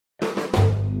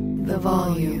the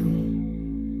volume.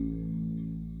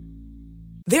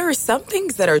 There are some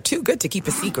things that are too good to keep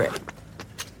a secret.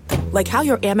 Like how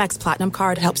your Amex Platinum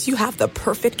card helps you have the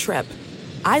perfect trip.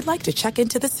 I'd like to check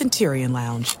into the Centurion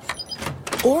Lounge.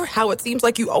 Or how it seems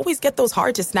like you always get those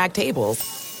hard-to-snag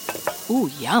tables. Ooh,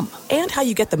 yum. And how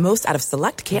you get the most out of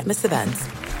select can't-miss events.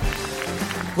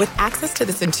 With access to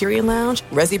the Centurion Lounge,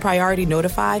 Resi Priority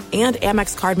Notified, and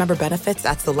Amex card member benefits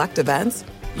at select events,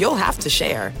 you'll have to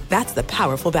share. That's the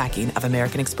powerful backing of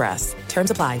American Express.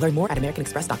 Terms apply. Learn more at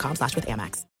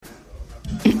americanexpress.com/withAmex.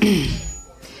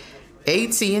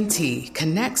 AT&T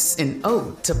connects an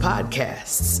ode to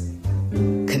podcasts.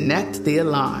 Connect the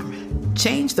alarm.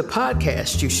 Change the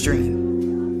podcast you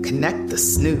stream. Connect the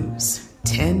snooze.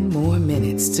 10 more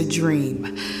minutes to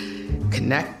dream.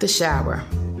 Connect the shower.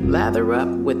 Lather up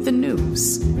with the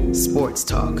news. Sports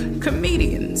talk,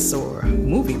 comedians, or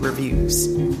movie reviews.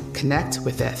 Connect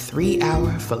with that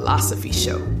 3-hour philosophy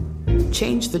show.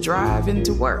 Change the drive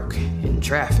into work in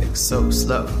traffic so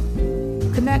slow.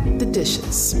 Connect the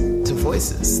dishes to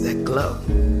voices that glow.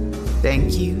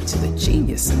 Thank you to the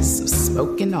geniuses of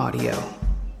spoken audio.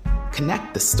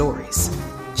 Connect the stories.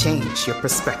 Change your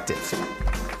perspective.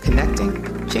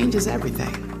 Connecting changes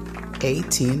everything.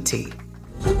 AT&T.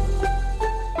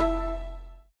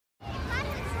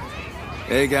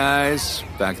 Hey guys,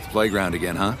 back at the playground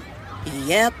again, huh?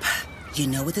 Yep. You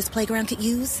know what this playground could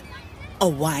use? A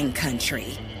wine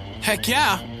country. Heck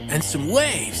yeah, and some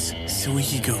waves so we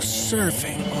could go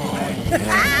surfing. Oh, yeah.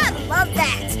 Ah, love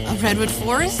that. A redwood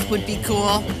forest would be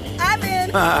cool. I'm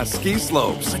in. Ah, ski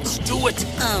slopes. Let's do it.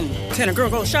 Can a girl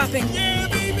go shopping? Yeah,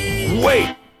 baby.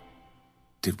 Wait!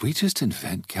 Did we just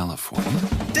invent California?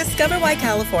 Discover why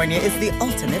California is the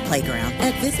ultimate playground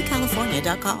at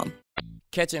visitcalifornia.com.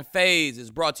 Catching Fades is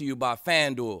brought to you by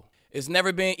FanDuel. It's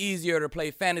never been easier to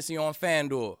play fantasy on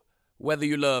FanDuel. Whether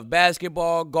you love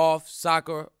basketball, golf,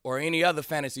 soccer, or any other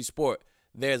fantasy sport,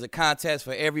 there's a contest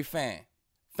for every fan.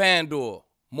 FanDuel,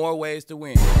 more ways to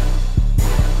win.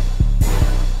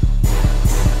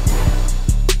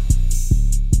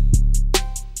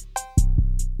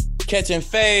 Catching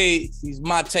Fades, these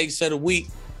my takes of the week.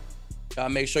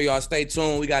 Make sure y'all stay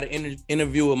tuned. We got an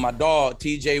interview with my dog,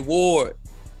 TJ Ward.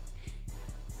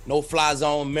 No Fly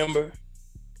Zone member.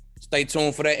 Stay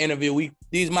tuned for that interview.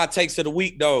 These my takes of the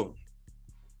week, though.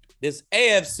 This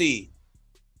AFC,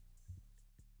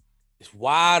 it's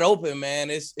wide open, man.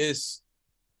 It's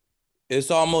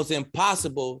almost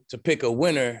impossible to pick a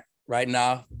winner right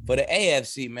now for the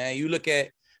AFC, man. You look at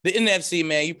the NFC,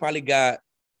 man, you probably got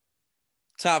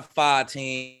top 5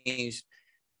 teams: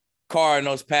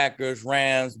 Cardinals, Packers,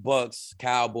 Rams, Bucks,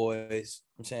 Cowboys.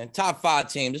 I'm saying top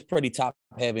 5 teams. It's pretty top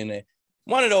heavy in there.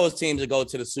 One of those teams will go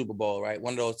to the Super Bowl, right?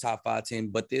 One of those top 5 teams.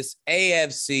 But this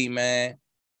AFC, man,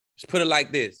 let's put it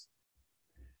like this.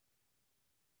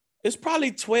 It's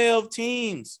probably 12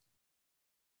 teams,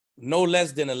 no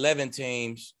less than 11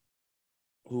 teams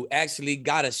who actually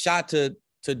got a shot to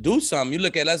do something. You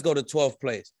look at, let's go to 12th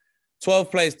place.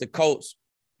 12th place, the Colts.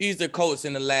 He's the Colts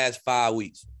in the last 5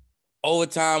 weeks.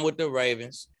 Overtime with the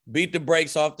Ravens, beat the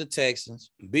brakes off the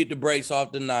Texans, beat the brakes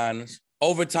off the Niners,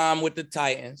 overtime with the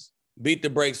Titans, beat the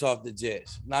brakes off the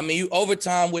Jets. Now, I mean, you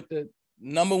overtime with the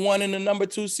number 1 and the number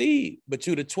 2 seed, but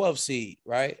you the 12th seed,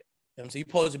 right? You know what I'm saying? You're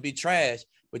supposed to be trash,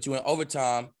 but you in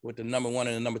overtime with the number 1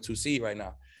 and the number 2 seed right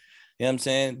now. You know what I'm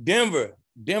saying?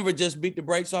 Denver just beat the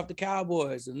brakes off the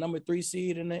Cowboys, the number 3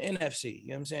 seed in the NFC. You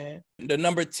know what I'm saying? The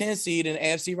number 10 seed in the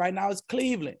AFC right now is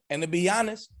Cleveland. And to be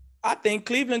honest, I think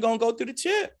Cleveland going to go through the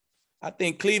chip. I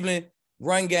think Cleveland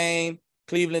run game,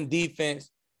 Cleveland defense,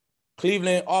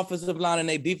 Cleveland offensive line and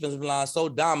their defensive line so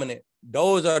dominant.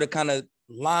 Those are the kind of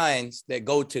lines that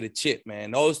go to the chip,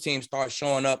 man. Those teams start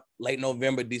showing up late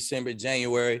November, December,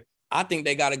 January. I think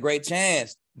they got a great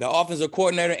chance. The offensive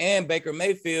coordinator and Baker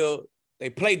Mayfield,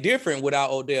 they play different without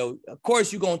Odell. Of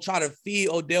course, you're going to try to feed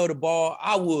Odell the ball.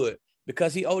 I would,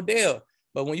 because he Odell.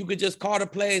 But when you could just call the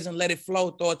plays and let it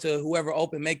flow, throw it to whoever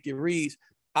open, make your reads,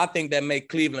 I think that make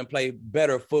Cleveland play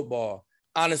better football.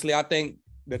 Honestly, I think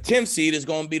the 10th seed is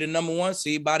going to be the number 1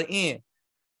 seed by the end.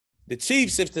 The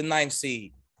Chiefs is the 9th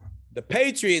seed. The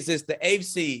Patriots is the 8th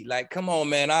seed. Like, come on,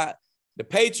 man. The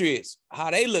Patriots,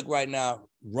 how they look right now,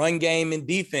 run game and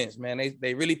defense, man.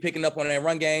 They really picking up on that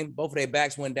run game. Both of their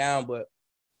backs went down, but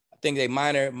I think they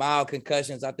mild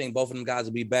concussions. I think both of them guys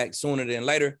will be back sooner than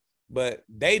later. But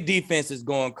their defense is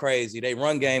going crazy. They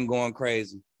run game going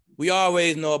crazy. We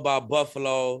always know about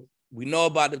Buffalo. We know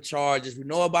about the Chargers. We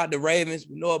know about the Ravens.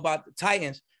 We know about the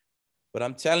Titans. But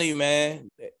I'm telling you, man,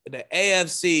 the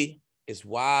AFC is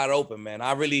wide open, man.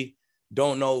 I really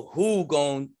don't know who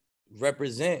going to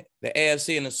represent the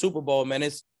AFC in the Super Bowl, man.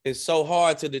 is so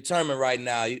hard to determine right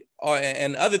now.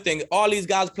 And the other thing, all these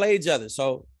guys play each other,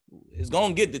 so it's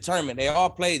gonna get determined. They all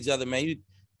play each other, man.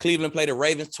 Cleveland played the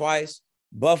Ravens twice.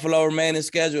 Buffalo remain in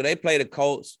schedule. They play the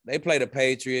Colts. They play the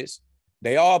Patriots.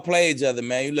 They all play each other,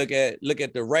 man. You look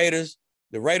at the Raiders.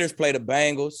 The Raiders play the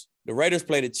Bengals. The Raiders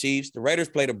play the Chiefs. The Raiders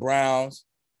play the Browns.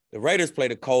 The Raiders play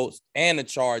the Colts and the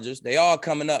Chargers. They all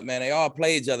coming up, man. They all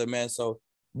play each other, man. So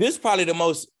this is probably the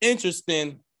most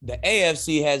interesting the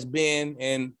AFC has been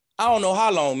in I don't know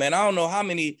how long, man. I don't know how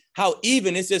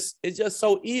even. It's just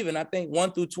so even. I think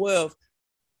 1 through 12,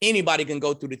 anybody can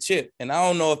go through the chip. And I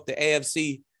don't know if the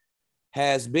AFC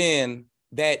has been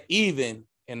that even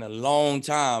in a long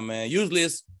time, man. Usually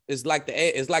it's like the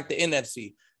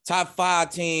NFC. Top 5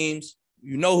 teams,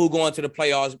 you know who going to the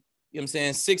playoffs. You know what I'm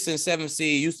saying? 6 and 7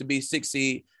 seed used to be 6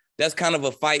 seed. That's kind of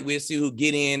a fight. We'll see who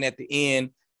get in at the end.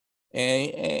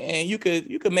 And you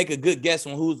could make a good guess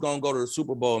on who's gonna go to the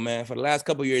Super Bowl, man. For the last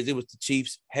couple of years, it was the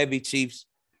Chiefs, heavy Chiefs,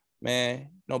 man.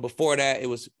 No, before that, it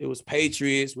was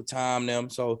Patriots with Tom them.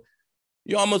 So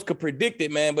you almost could predict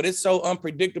it, man. But it's so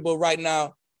unpredictable right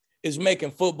now. It's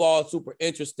making football super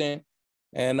interesting,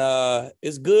 and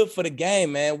it's good for the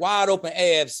game, man. Wide open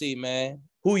AFC, man.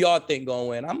 Who y'all think gonna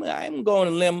win? I'm going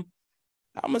to limb.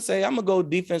 I'm gonna go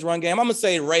defense run game. I'm gonna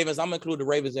say Ravens. I'm gonna include the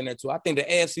Ravens in there too. I think the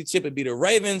AFC chip would be the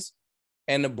Ravens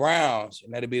and the Browns,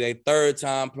 and that'll be their 3rd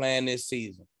time playing this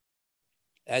season.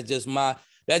 That's just my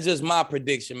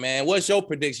prediction, man. What's your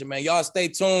prediction, man? Y'all stay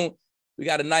tuned. We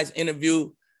got a nice interview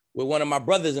with one of my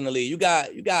brothers in the league. You got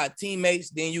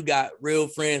teammates, then you got real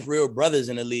friends, real brothers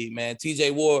in the league, man.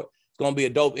 TJ Ward, it's gonna be a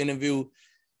dope interview.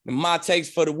 And my takes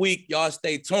for the week, y'all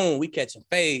stay tuned. We catching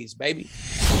fades, baby.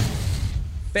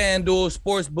 FanDuel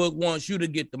Sportsbook wants you to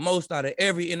get the most out of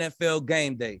every NFL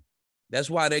game day. That's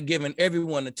why they're giving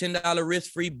everyone a $10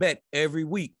 risk-free bet every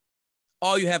week.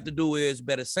 All you have to do is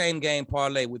bet a same-game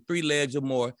parlay with 3 legs or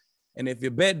more, and if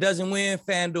your bet doesn't win,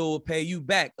 FanDuel will pay you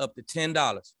back up to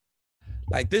 $10.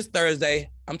 Like this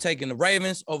Thursday, I'm taking the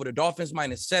Ravens over the Dolphins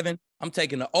 -7. I'm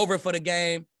taking the over for the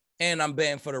game, and I'm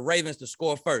betting for the Ravens to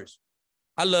score first.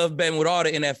 I love betting with all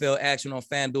the NFL action on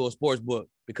FanDuel Sportsbook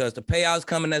because the payouts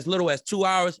come in as little as 2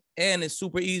 hours, and it's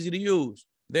super easy to use.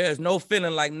 There's no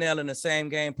feeling like nailing the same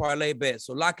game parlay bet.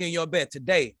 So lock in your bet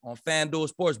today on FanDuel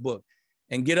Sportsbook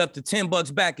and get up to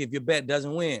 $10 back if your bet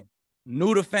doesn't win.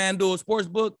 New to FanDuel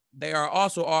Sportsbook, they are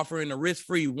also offering a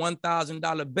risk-free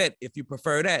 $1,000 bet if you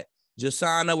prefer that. Just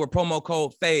sign up with promo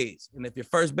code FAZE. And if your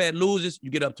first bet loses, you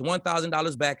get up to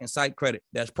 $1,000 back in site credit.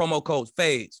 That's promo code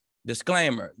FAZE.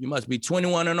 Disclaimer, you must be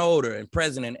 21 and older and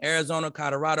present in Arizona,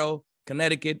 Colorado,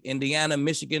 Connecticut, Indiana,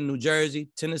 Michigan, New Jersey,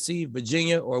 Tennessee,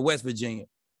 Virginia, or West Virginia.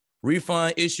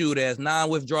 Refund issued as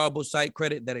non-withdrawable site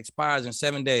credit that expires in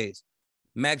 7 days.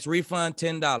 Max refund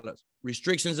 $10.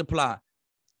 Restrictions apply.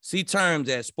 See terms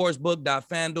at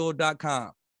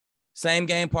sportsbook.fanduel.com. Same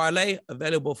game parlay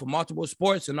available for multiple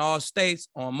sports in all states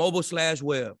on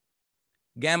mobile/web.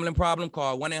 Gambling problem,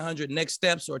 call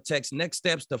 1-800-NEXT-STEPS or text NEXT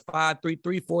STEPS to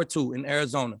 53342 in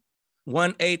Arizona.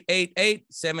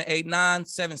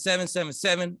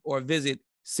 1-888-789-7777 or visit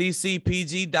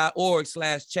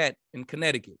ccpg.org/chat in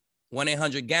Connecticut.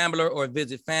 1-800-GAMBLER or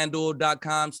visit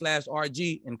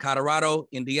fanduel.com/RG in Colorado,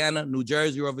 Indiana, New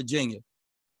Jersey, or Virginia.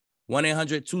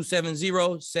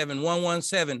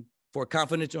 1-800-270-7117 for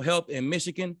confidential help in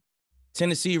Michigan.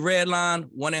 Tennessee Redline,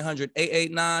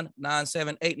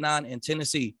 1-800-889-9789 in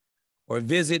Tennessee, or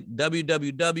visit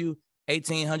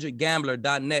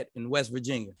www.1800gambler.net in West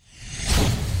Virginia.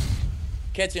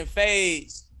 Catching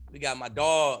fades. We got my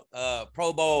dog,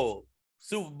 Pro Bowl,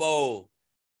 Super Bowl,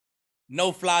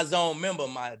 no-fly zone member,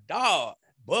 my dog,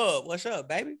 Bub. What's up,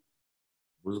 baby?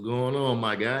 What's going on,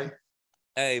 my guy?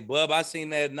 Hey, Bub, I seen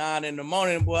that 9 in the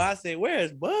morning, boy. I said,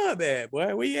 where's Bub at,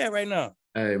 boy? Where you at right now?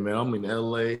 Hey, man, I'm in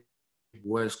L.A.,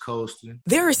 West Coasting.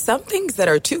 There are some things that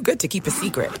are too good to keep a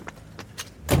secret.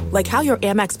 Like how your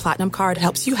Amex Platinum card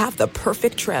helps you have the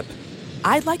perfect trip.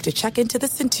 I'd like to check into the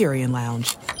Centurion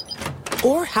Lounge.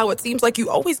 Or how it seems like you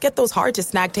always get those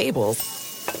hard-to-snag tables.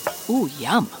 Ooh,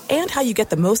 yum. And how you get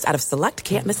the most out of select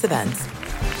can't-miss events.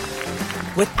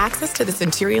 With access to the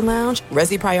Centurion Lounge,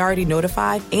 Resi Priority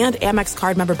Notified, and Amex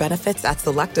card member benefits at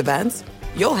select events,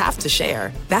 you'll have to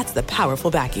share. That's the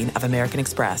powerful backing of American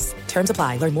Express. Terms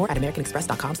apply. Learn more at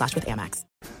americanexpress.com/withAmex.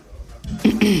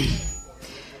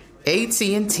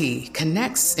 AT&T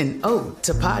connects an ode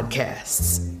to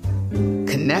podcasts.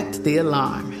 Connect the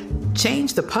alarm.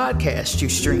 Change the podcast you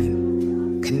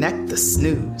stream. Connect the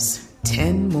snooze.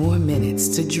 10 more minutes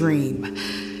to dream.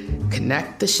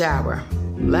 Connect the shower.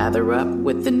 lather up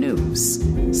with the news,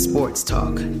 sports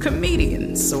talk,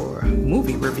 comedians, or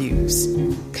movie reviews.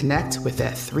 Connect with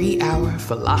that 3-hour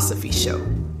philosophy show.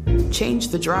 Change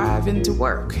the drive into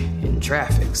work in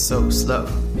traffic so slow.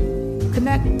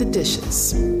 Connect the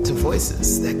dishes to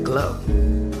voices that glow.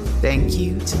 Thank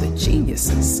you to the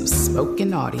geniuses of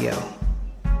spoken audio.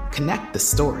 Connect the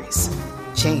stories.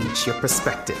 Change your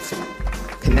perspective.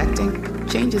 Connecting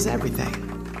changes everything.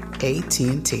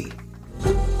 AT&T.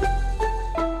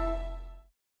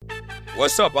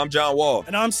 What's up? I'm John Wall.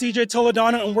 And I'm CJ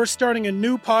Toledano, and we're starting a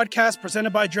new podcast presented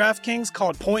by DraftKings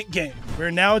called Point Game. We're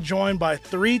now joined by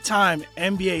 3-time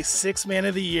NBA Sixth Man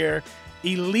of the Year,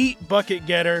 elite bucket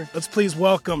getter. Let's please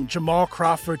welcome Jamal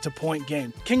Crawford to Point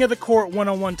Game. King of the Court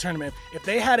one-on-one tournament. If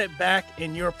they had it back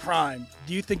in your prime,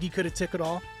 do you think you could have took it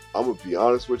all? I'm going to be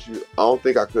honest with you. I don't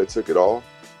think I could have took it all,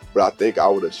 but I think I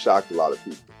would have shocked a lot of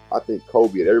people. I think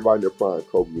Kobe and everybody in their prime,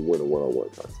 Kobe would win a one-on-one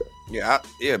contest. Yeah,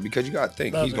 because you got to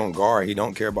think. He's going to guard. He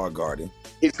don't care about guarding.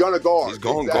 He's going to guard. He's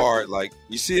going to guard. Like,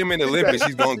 you see him in the Olympics,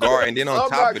 he's going to guard. And then on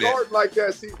top of that. I'm not guarding like that,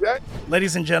 CJ.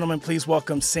 Ladies and gentlemen, please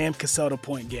welcome Sam Cassell to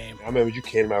Point Game. I remember you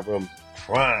came out from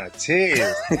prime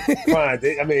 10.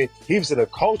 I mean, he was in a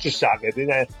culture shock. And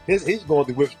then he's going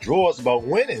through withdrawals about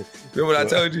winning. Remember what I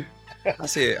told you? I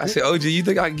said, OG, you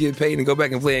think I can get paid and go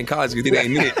back and play in college because it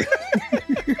ain't it?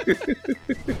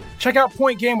 Check out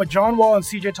Point Game with John Wall and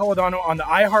CJ Toledano on the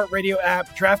iHeartRadio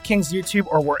app, DraftKings YouTube,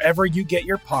 or wherever you get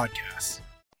your podcasts.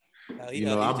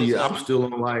 I'm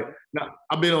still on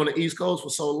I've been on the East Coast for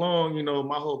so long,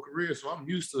 my whole career. So I'm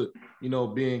used to,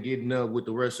 getting up with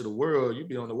the rest of the world. You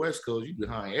be on the West Coast, you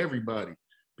behind everybody.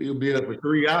 People be up for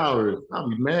 3 hours.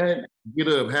 I'll be mad. Get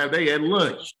up, they had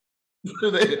lunch.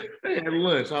 they had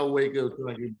lunch. I'll wake up till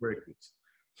I get breakfast.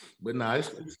 But how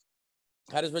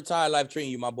does retired life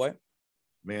treating you, my boy?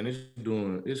 Man,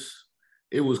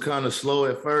 it was kind of slow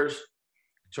at first,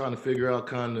 trying to figure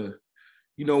out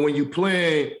when you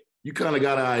playing, you kind of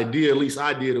got an idea, at least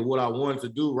I did, of what I wanted to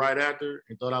do right after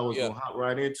and thought I was going to hop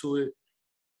right into it.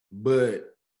 But,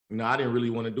 I didn't really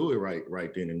want to do it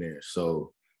right then and there.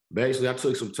 So basically I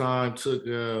took some time,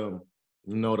 the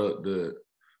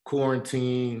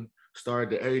quarantine, started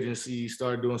the agency,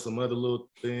 started doing some other little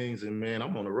things. And man,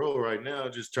 I'm on the road right now,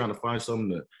 just trying to find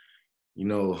something to,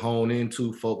 hone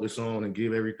into, focus on, and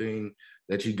give everything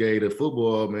that you gave to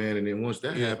football, man. And then once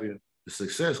that happened, the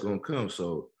success gonna come.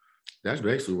 So that's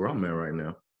basically where I'm at right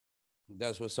now.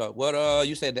 That's what's up. What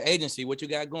you said the agency? What you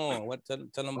got going? What tell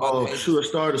them about? Oh, shoot! I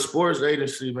started a sports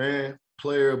agency, man.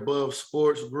 Player Above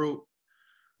Sports Group.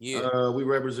 Yeah. We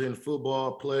represent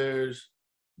football players,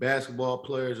 basketball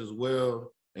players as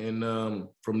well, and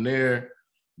from there,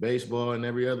 baseball and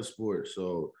every other sport.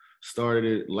 So started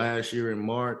it last year in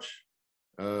March.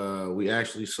 We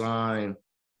actually signed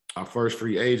our first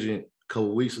free agent a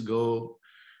couple weeks ago,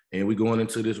 and we're going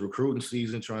into this recruiting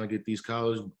season trying to get these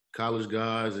college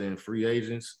guys and free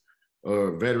agents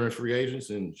or veteran free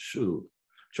agents, and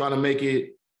trying to make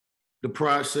it the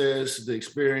process, the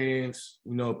experience,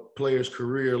 players'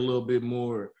 career a little bit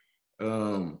more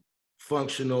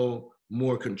functional,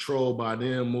 more controlled by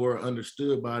them, more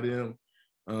understood by them.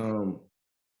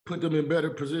 Put them in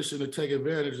better position to take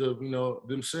advantage of,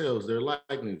 themselves, their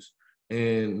likeness,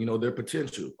 and, their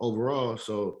potential overall.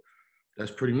 So that's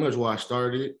pretty much why I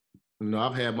started it.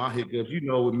 I've had my hiccups,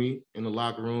 with me in the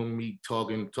locker room, me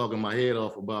talking my head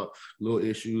off about little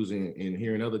issues and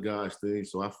hearing other guys'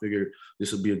 things. So I figured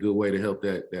this would be a good way to help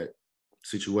that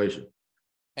situation.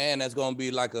 And that's going to be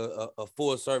like a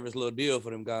full service little deal for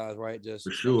them guys, right? Just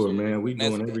for sure, man. We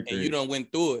doing everything. And you done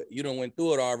went through it. You done went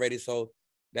through it already. So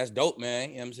that's dope, man.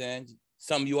 You know what I'm saying?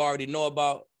 Something you already know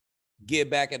about, get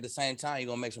back at the same time, you're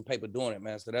going to make some paper doing it,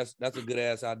 man. So that's a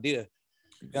good-ass idea.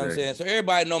 You know what I'm saying? So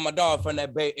everybody know my dog from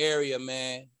that Bay Area,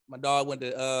 man. My dog went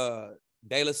to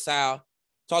De La Salle.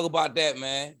 Talk about that,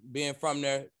 man. Being from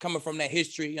there, coming from that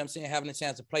history, you know what I'm saying? Having a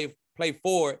chance to play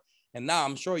for it. And now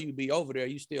I'm sure you be over there.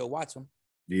 You still watch them.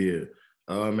 Yeah.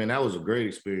 Man, that was a great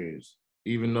experience.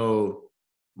 Even though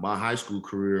my high school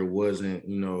career wasn't,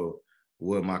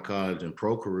 what my college and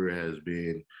pro career has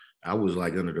been, I was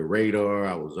like under the radar.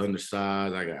 I was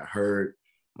undersized. I got hurt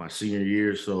my senior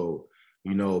year. So,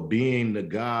 being the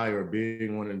guy or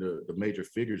being one of the major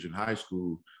figures in high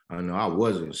school, I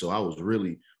wasn't. So I was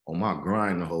really on my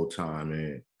grind the whole time,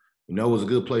 man. It was a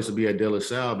good place to be at De La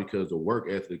Salle because the work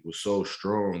ethic was so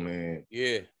strong, man.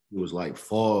 Yeah. It was like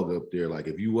fog up there. Like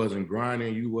if you wasn't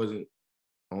grinding, you wasn't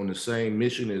on the same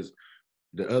mission as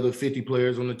the other 50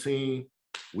 players on the team,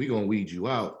 we gonna weed you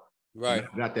out. Right.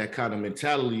 Got that kind of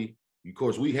mentality. Of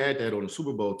course, we had that on the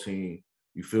Super Bowl team.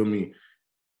 You feel me?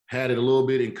 Had it a little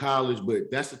bit in college,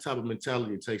 but that's the type of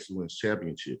mentality it takes to win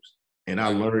championships. And I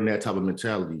learned that type of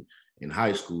mentality in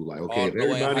high school. Like, okay, if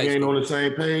everybody ain't on the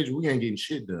same page, we ain't getting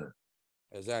shit done.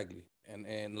 Exactly.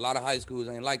 And a lot of high schools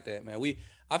ain't like that, man.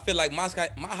 I feel like my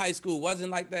high school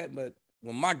wasn't like that, but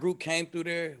when my group came through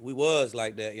there, we was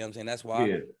like that. You know what I'm saying? That's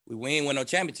why we ain't win no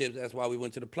championships. That's why we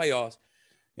went to the playoffs.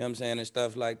 You know what I'm saying? And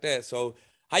stuff like that. So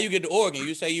how you get to Oregon?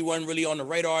 You say you weren't really on the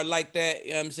radar like that.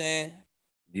 You know what I'm saying?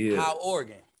 Yeah. How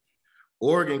Oregon?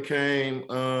 Oregon came,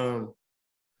 I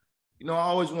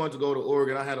always wanted to go to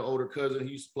Oregon. I had an older cousin.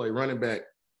 He used to play running back.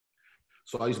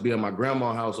 So I used to be at my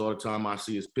grandma's house all the time. I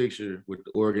see his picture with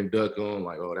the Oregon Duck on,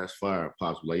 like, oh, that's fire.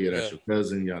 Pops like, yeah, that's your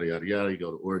cousin, yada, yada, yada. You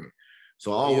go to Oregon.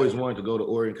 So I always wanted to go to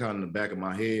Oregon, kind of in the back of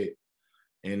my head.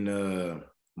 And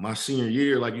my senior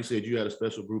year, like you said, you had a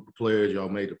special group of players. Y'all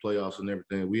made the playoffs and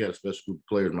everything. We had a special group of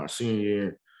players my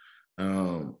senior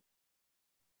year.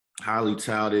 Highly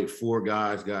touted. 4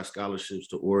 guys got scholarships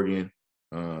to Oregon.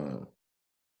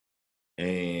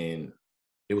 And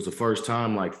it was the first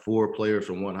time like 4 players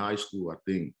from one high school, I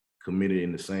think, committed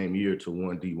in the same year to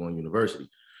one D1 university.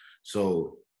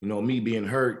 So, me being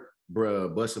hurt,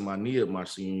 busting my knee up my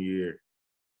senior year,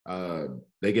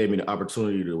 they gave me the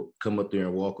opportunity to come up there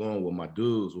and walk on with my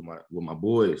dudes, with my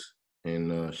boys.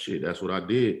 And that's what I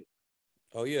did.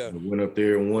 Oh, yeah. I went up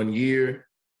there in 1 year.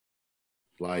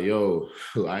 Like, yo,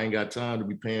 I ain't got time to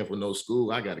be paying for no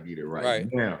school. I got to get it right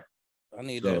now. I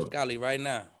need that Scally right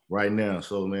now. Right now.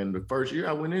 So, man, the first year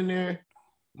I went in there,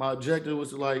 my objective was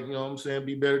to, like,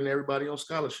 be better than everybody on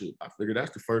scholarship. I figured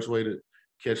that's the first way to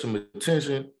catch some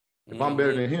attention. If I'm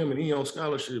better than him and he on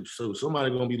scholarship, so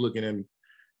somebody going to be looking at me.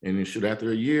 And then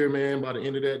after a year, man, by the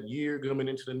end of that year, coming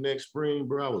into the next spring,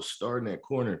 bro, I was starting at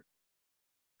corner.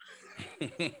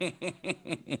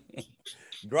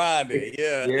 Grinding,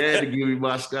 yeah. You had to give me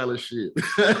my scholarship.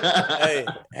 Hey,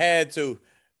 had to.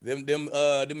 Them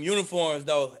uniforms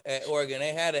though at Oregon,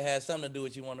 they had to have something to do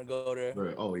with you want to go there.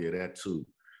 Bro, oh yeah, that too.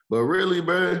 But really,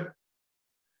 bro,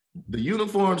 the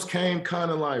uniforms came kind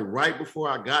of like right before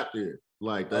I got there.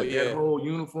 Like that whole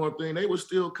uniform thing, they were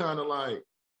still kind of like.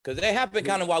 Cause they happened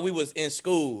kind of while we was in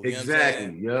school.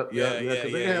 Exactly. Yep.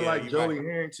 Cause they had like Joey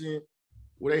Harrington,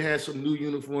 where they had some new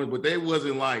uniforms, but they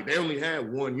wasn't like they only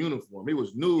had one uniform. It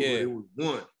was new, but it was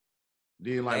one.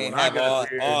 Then like when I got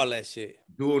there, all that shit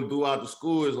doing throughout the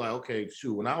school, it's like, okay,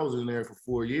 shoot. When I was in there for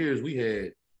 4 years, we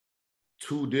had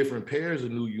 2 different pairs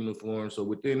of new uniforms. So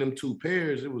within them 2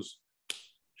 pairs, it was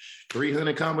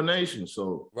 300 combinations.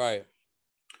 So that's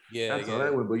how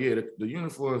that went. But yeah, the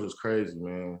uniforms was crazy,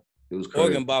 man. It was crazy.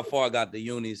 Oregon by far got the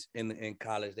unis in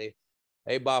college.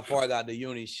 They by far got the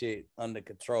uni shit under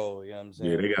control. You know what I'm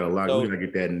saying? Yeah, they got a lot. So, we gotta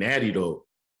get that natty though.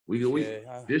 We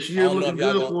this year looking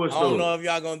good for us. I don't know if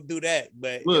y'all gonna do that,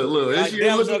 but look, this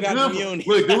year looking good.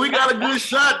 Look, we got a good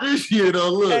shot this year though.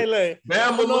 Look, hey, look,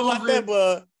 I don't know about that,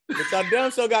 but y'all damn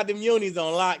sure got them unis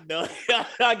on lock though.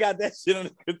 I got that shit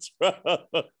under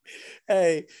control.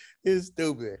 Hey, it's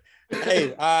stupid.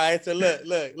 Hey, all right. So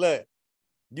look.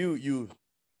 You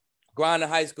grind in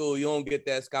high school, you don't get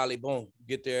that scholarly. Boom,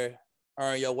 get there,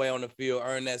 earn your way on the field,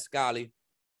 earn that scholarly.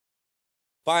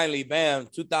 Finally, bam,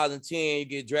 2010, you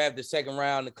get drafted 2nd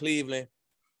round to Cleveland.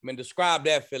 I mean, describe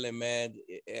that feeling, man.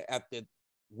 After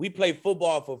we played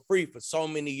football for free for so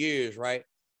many years, right?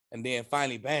 And then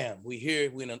finally, bam, we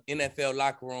in an NFL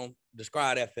locker room.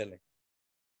 Describe that feeling.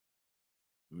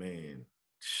 Man,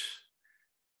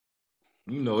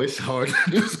 it's hard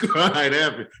to describe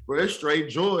that. Bro, it's straight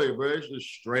joy, bro. It's just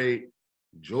straight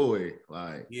joy.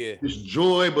 Like, it's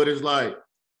joy, but it's like,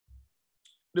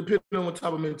 depending on what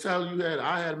type of mentality you had,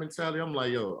 I had a mentality. I'm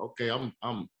like, yo, okay,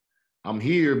 I'm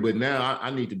here, but now I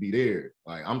need to be there.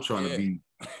 Like, I'm trying to be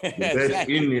the best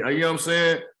in there. You know what I'm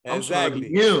saying? I'm trying to be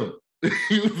him.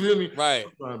 You feel me? Right.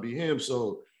 I'm trying to be him.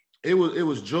 So it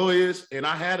was joyous, and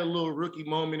I had a little rookie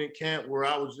moment in camp where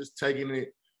I was just taking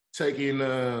it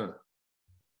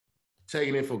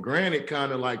for granted,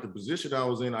 kind of like the position I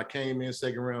was in. I came in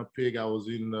 2nd round pick. I was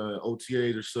in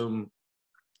OTAs or something,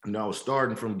 and I was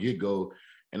starting from get-go.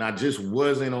 And I just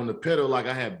wasn't on the pedal like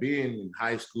I had been in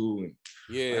high school. And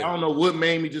I don't know what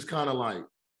made me just kind of like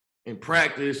in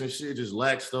practice and shit, just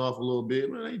laxed off a little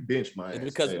bit. Man, they benched my ass.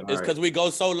 It's because we go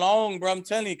so long, bro. I'm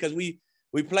telling you, because we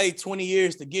played 20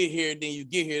 years to get here. Then you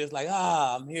get here, it's like,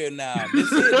 I'm here now.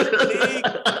 This is the league.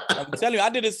 I'm telling you, I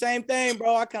did the same thing,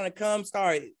 bro. I kind of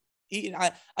start eating.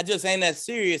 I just ain't as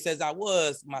serious as I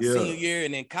was my senior year,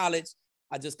 and in college.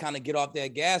 I just kind of get off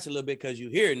that gas a little bit because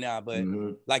you're here now. But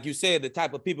like you said, the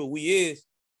type of people we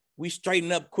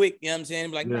straighten up quick. You know what I'm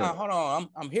saying? Like, nah, hold on.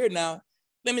 I'm here now.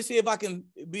 Let me see if I can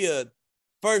be a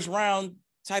 1st round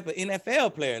type of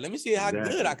NFL player. Let me see how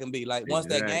good I can be. Like once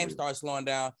that game starts slowing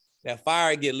down, that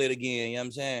fire get lit again. You know what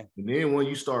I'm saying? And then when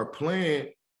you start playing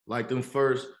like them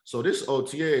first, so this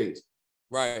OTAs,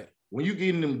 right? When you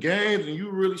get in them games and you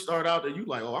really start out there, you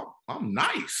like, oh, I'm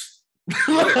nice.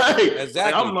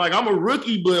 Exactly. Like, I'm a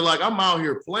rookie, but like I'm out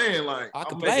here playing. Like I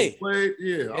can play.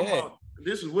 Yeah.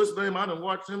 This is what's the name? I done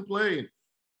watched him play.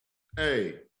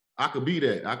 Hey, I could be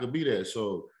that.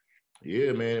 So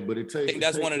yeah, man. But it takes. I think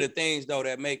that's one of the things though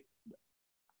that make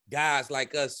guys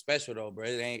like us special though, bro.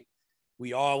 It ain't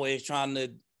we always trying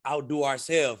to outdo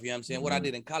ourselves. You know what I'm saying? Mm-hmm. What I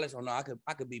did in college, no,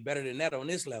 I could be better than that on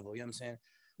this level. You know what I'm saying?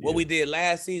 Yeah. What we did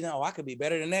last season, I could be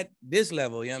better than that this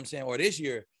level. You know what I'm saying? Or this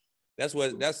year. That's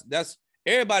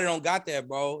everybody don't got that,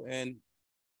 bro. And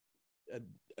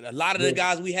a lot of the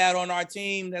guys we had on our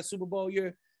team that Super Bowl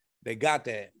year, they got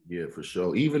that. Yeah, for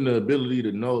sure. Even the ability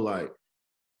to know, like,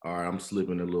 all right, I'm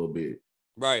slipping a little bit.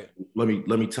 Right. Let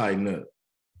me tighten up.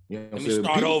 You know what I'm saying?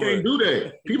 People can't do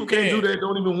that. People can't do that.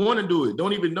 Don't even want to do it.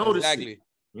 Don't even notice exactly. it.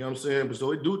 You know what I'm saying? But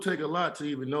so it do take a lot to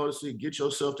even notice it. Get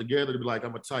yourself together to be like,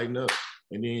 I'm gonna tighten up,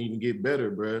 and then you can get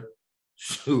better, bro.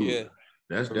 Shoot. Yeah.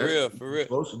 That's for real. You're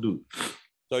supposed to do.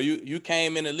 So you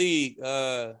came in the league.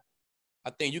 I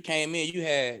think you came in. You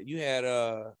had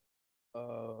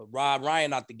Rob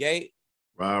Ryan out the gate.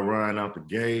 Rob Ryan out the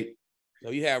gate.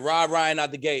 So you had Rob Ryan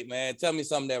out the gate, man. Tell me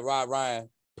something that Rob Ryan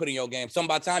put in your game. Some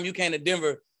by the time you came to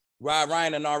Denver, Rob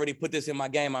Ryan had already put this in my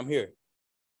game. I'm here.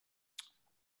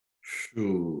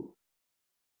 Shoot,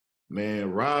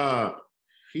 man, Rob,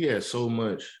 he has so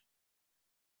much.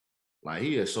 Like,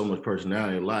 he has so much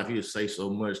personality in life. He'll say so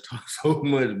much, talk so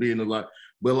much, being a lot.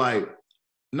 But, like,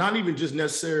 not even just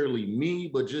necessarily me,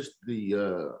 but just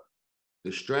the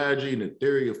strategy and the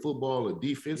theory of football and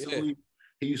defensively. Yeah.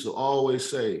 He used to always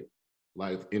say,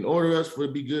 like, in order for us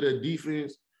to be good at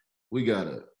defense, we got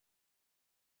to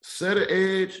set an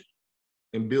edge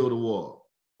and build a wall.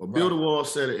 Or build a wall,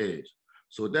 set an edge.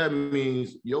 So that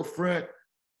means your front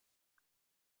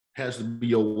has to be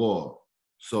your wall.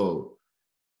 So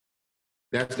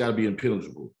that's got to be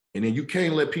impenetrable. And then you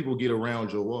can't let people get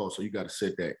around your wall. So you got to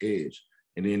set that edge.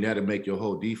 And then that'll make your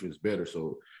whole defense better.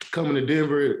 So coming to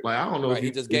Denver, like, I don't know if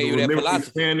he just gave you that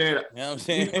philosophy. That, you know what I'm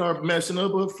saying? You start messing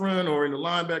up front or in the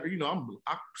linebacker. You know,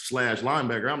 I slash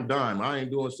linebacker. I'm dime. I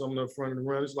ain't doing something up front of the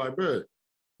run. It's like, bro,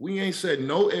 we ain't setting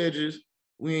no edges.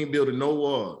 We ain't building no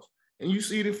walls. And you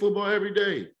see it in football every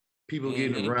day. People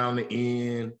getting around the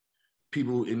end.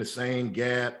 People in the same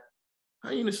gap.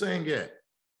 How you in the same gap?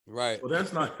 Right. Well,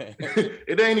 that's not,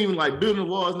 it ain't even like building a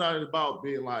wall is not about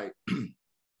being like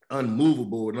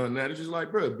unmovable or none of that. It's just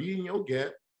like, bro, be in your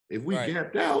gap. If we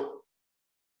gapped out,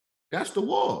 that's the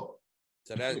wall.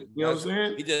 So that, you know what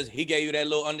I'm saying? He gave you that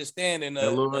little understanding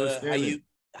of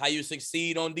how you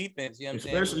succeed on defense. You know what I'm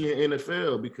saying? Especially in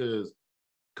NFL, because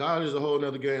college is a whole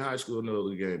nother game, high school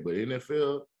another game. But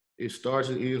NFL, it starts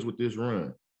and ends with this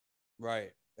run. Right.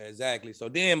 Exactly. So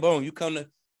then boom, you come to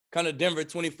Denver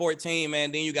 2014,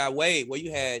 man. Then you got Wade. Well,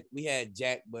 we had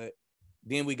Jack, but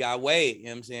then we got Wade. You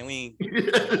know what I'm saying? You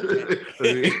know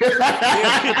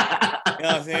what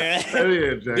I'm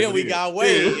saying? Then we got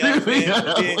Wade. You know what I'm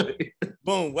saying? Then,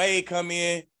 boom, Wade come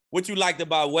in. What you liked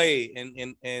about Wade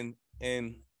and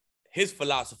his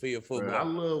philosophy of football? I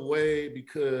love Wade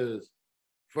because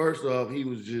first off, he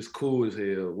was just cool as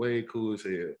hell. Wade cool as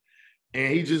hell.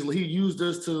 And he used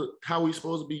us to how we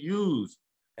supposed to be used.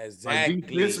 Exactly. Like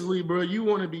defensively, bro, you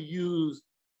want to be used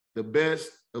the best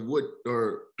of what,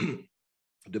 or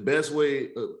the best way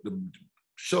to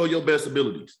show your best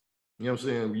abilities. You know what I'm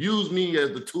saying? Use me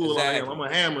as the tool I am. I'm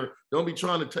a hammer. Don't be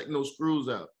trying to take no screws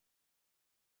out.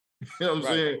 You know what I'm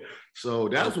saying? So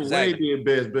that's what Wade did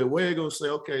best. But Wade gonna say,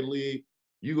 okay, Lee,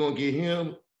 you gonna get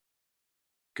him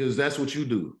because that's what you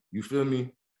do. You feel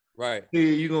me? Right. Yeah,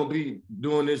 you're gonna be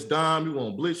doing this dime. You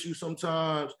gonna blitz you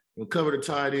sometimes. You'll cover the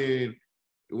tight end,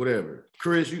 whatever.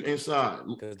 Chris, you inside.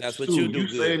 Because that's what you do. You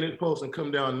stay in this post and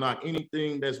come down and knock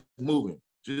anything that's moving.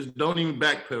 Just don't even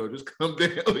backpedal. Just come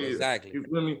down. Exactly. You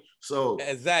feel me? So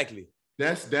exactly.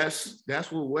 That's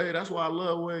what Wade. That's why I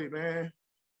love Wade, man.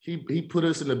 He put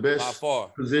us in the best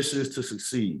positions to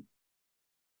succeed.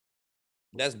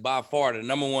 That's by far the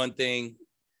number one thing.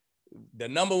 The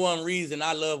number one reason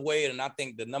I love Wade, and I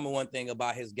think the number one thing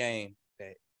about his game,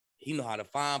 that he know how to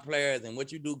find players, and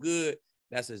what you do good,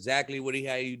 that's exactly what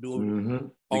how you do. Mm-hmm.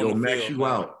 He gonna max you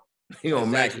out. He gonna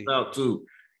max you out too.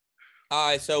 All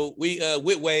right, so we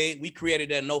with Wade, we created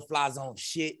that no-fly zone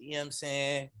shit. You know what I'm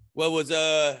saying?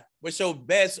 What's your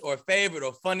best or favorite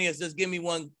or funniest? Just give me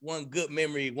one good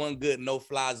memory, one good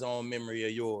no-fly zone memory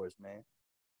of yours, man.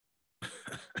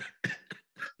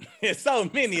 There's so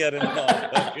many of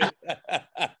them.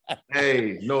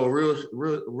 Hey, no,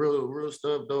 real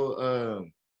stuff though.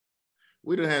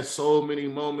 we done had so many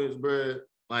moments, bro.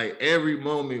 Like every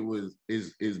moment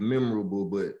is memorable.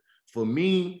 But for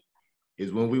me,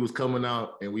 is when we was coming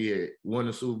out and we had won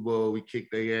the Super Bowl, we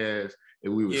kicked their ass,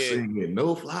 and we were singing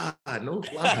 "No Fly, No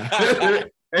Fly."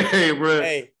 Hey,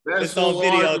 bro, that's so on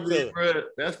video hard to too. Me, bro.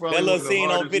 That's probably that one little of the scene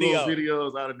on video.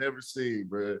 Videos I'd have never seen,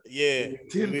 bro. Yeah,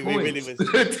 10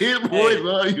 points. 10 points,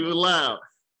 all you allowed.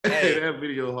 Hey, that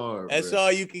video hard. That's bro.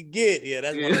 all you can get. Yeah,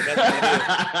 that's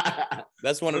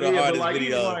one of the hardest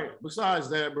videos. Like, besides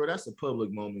that, bro, that's a public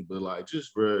moment. But like,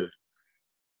 just bro,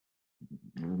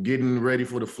 getting ready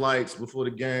for the flights before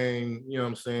the game. You know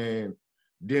what I'm saying?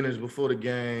 Dinners before the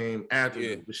game, after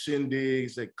the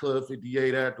shindigs at Club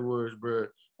 58 afterwards, bro.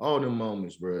 All them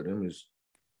moments, bro. Them is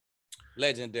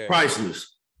legendary.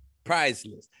 Priceless.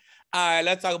 Priceless. All right,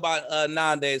 let's talk about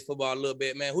nowadays football a little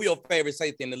bit, man. Who your favorite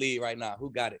safety in the league right now?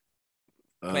 Who got it?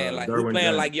 Playing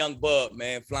like young Bub,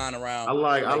 man, flying around. I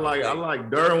like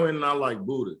Derwin and I like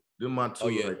Buddha. They're my two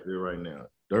right there right now.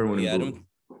 Derwin and Buddha.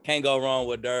 Can't go wrong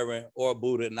with Derwin or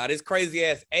Buddha. Now this crazy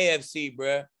ass AFC,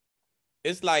 bro.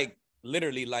 It's like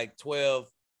literally like 12,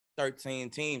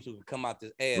 13 teams who can come out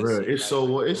this AFC. Bro, it's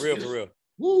so it's real for real.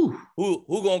 Woo.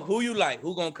 Who you like?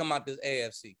 Who gonna come out this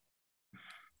AFC?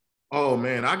 Oh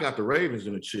man, I got the Ravens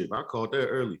in the chip. I called that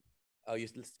early. Oh, you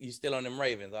still on them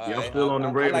Ravens? All I'm right. still on the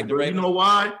Ravens. like the Ravens. You know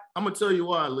why? I'm gonna tell you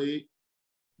why, Lee.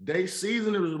 They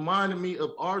season, it was reminding me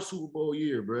of our Super Bowl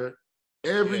year, bro.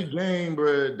 Every game,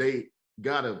 bro, they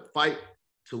gotta fight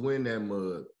to win that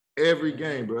mug. Every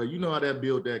game, bro. You know how that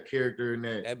build that character and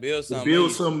that builds something.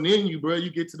 Build something in you, bro.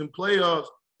 You get to them playoffs.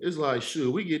 It's like,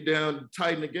 shoot, we get down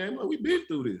tight in the game. Like, we've been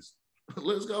through this.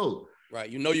 Let's go. Right.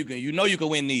 You know you can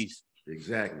win these.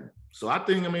 Exactly. So I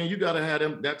think, you gotta have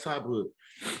them that type of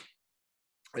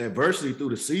adversity through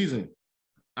the season.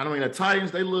 The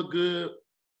Titans, they look good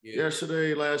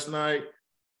yesterday, last night.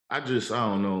 I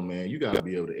don't know, man. You gotta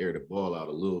be able to air the ball out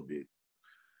a little bit.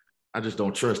 I just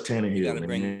don't trust Tannehill. You gotta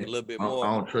bring a little bit more.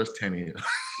 I don't trust Tannehill.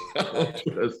 I don't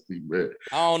trust him, man.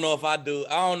 I don't know if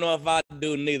I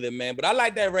do neither, man. But I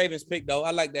like that Ravens pick, though.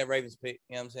 I like that Ravens pick.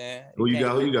 You know what I'm saying? Who you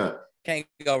got? Can't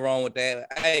go wrong with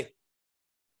that. Hey,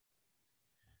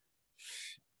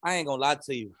 I ain't gonna lie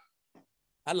to you.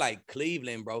 I like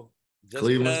Cleveland, bro. Just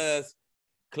because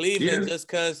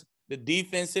the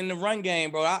defense in the run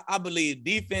game, bro. I believe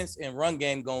defense and run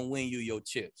game gonna win you your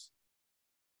chips.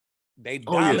 They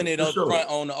dominate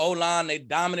on the O-line. They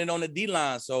dominate on the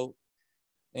D-line. So,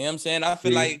 you know what I'm saying? I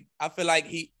feel like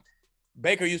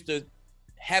Baker used to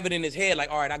have it in his head, like,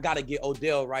 all right, I got to get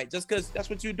Odell right, just because that's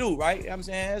what you do, right? You know what I'm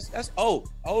saying? That's old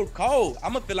cold.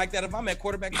 I'm going to feel like that if I'm at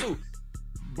quarterback too.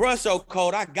 Bruh, so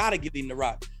cold, I got to get him the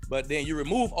rock. But then you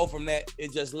remove O from that,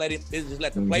 it just let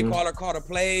the play caller call the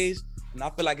plays. And I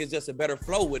feel like it's just a better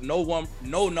flow with no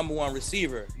number one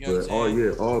receiver. You know what I'm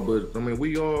saying?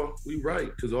 We right.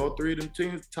 Because all three of them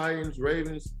teams, Titans,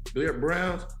 Ravens,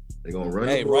 Browns, they're going to run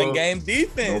the ball. Run game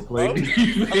defense, bro.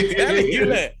 Defense. I'm telling you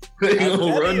that. They're going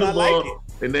to run the ball. Like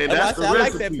and then that's the recipe. I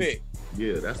like that pick.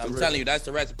 Yeah, I'm telling you, that's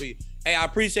the recipe. Hey, I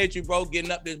appreciate you, bro,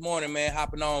 getting up this morning, man,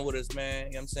 hopping on with us, man.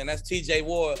 You know what I'm saying? That's TJ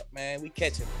Ward, man. We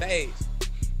catching phase.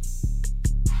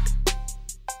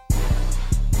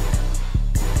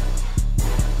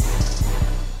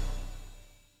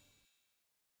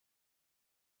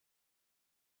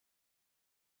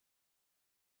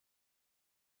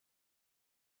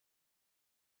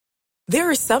 There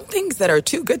are some things that are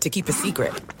too good to keep a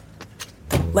secret.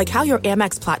 Like how your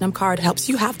Amex Platinum card helps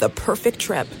you have the perfect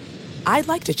trip. I'd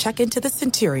like to check into the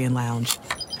Centurion Lounge.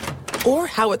 Or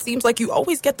how it seems like you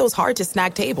always get those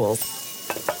hard-to-snag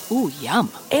tables. Ooh, yum.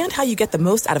 And how you get the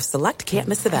most out of select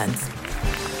can't-miss events.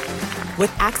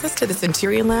 With access to the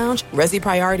Centurion Lounge, Resi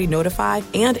Priority Notify,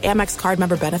 and Amex card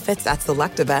member benefits at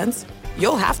select events,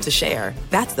 you'll have to share.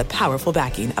 That's the powerful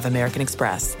backing of American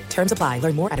Express. Terms apply.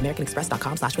 Learn more at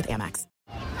americanexpress.com/withAmex.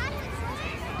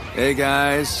 Hey,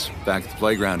 guys. Back at the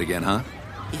playground again, huh?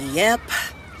 Yep.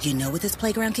 You know what this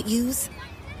playground could use?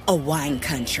 A wine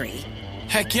country.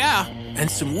 Heck yeah. And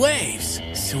some waves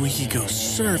so we could go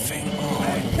surfing.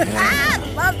 Oh, yeah. Ah,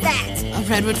 love that. A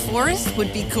redwood forest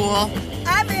would be cool.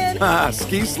 I'm in.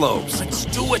 Ski slopes. Let's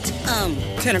do it.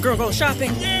 Can a girl go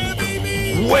shopping? Yeah,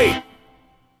 baby. Wait.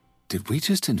 Did we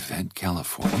just invent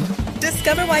California?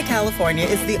 Discover why California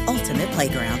is the ultimate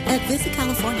playground at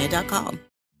visitcalifornia.com.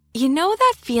 You know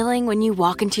that feeling when you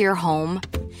walk into your home,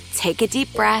 take a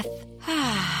deep breath,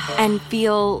 and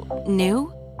feel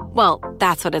new? Well,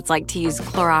 that's what it's like to use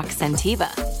Clorox Scentiva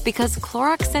Because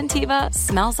Clorox Scentiva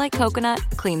smells like coconut,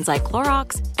 cleans like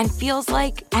Clorox, and feels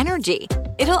like energy.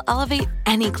 It'll elevate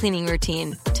any cleaning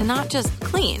routine to not just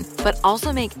clean, but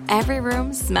also make every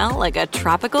room smell like a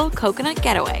tropical coconut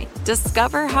getaway.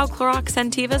 Discover how Clorox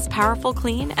Scentiva's powerful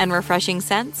clean and refreshing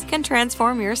scents can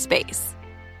transform your space.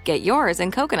 Get yours in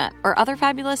coconut or other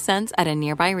fabulous scents at a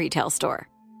nearby retail store.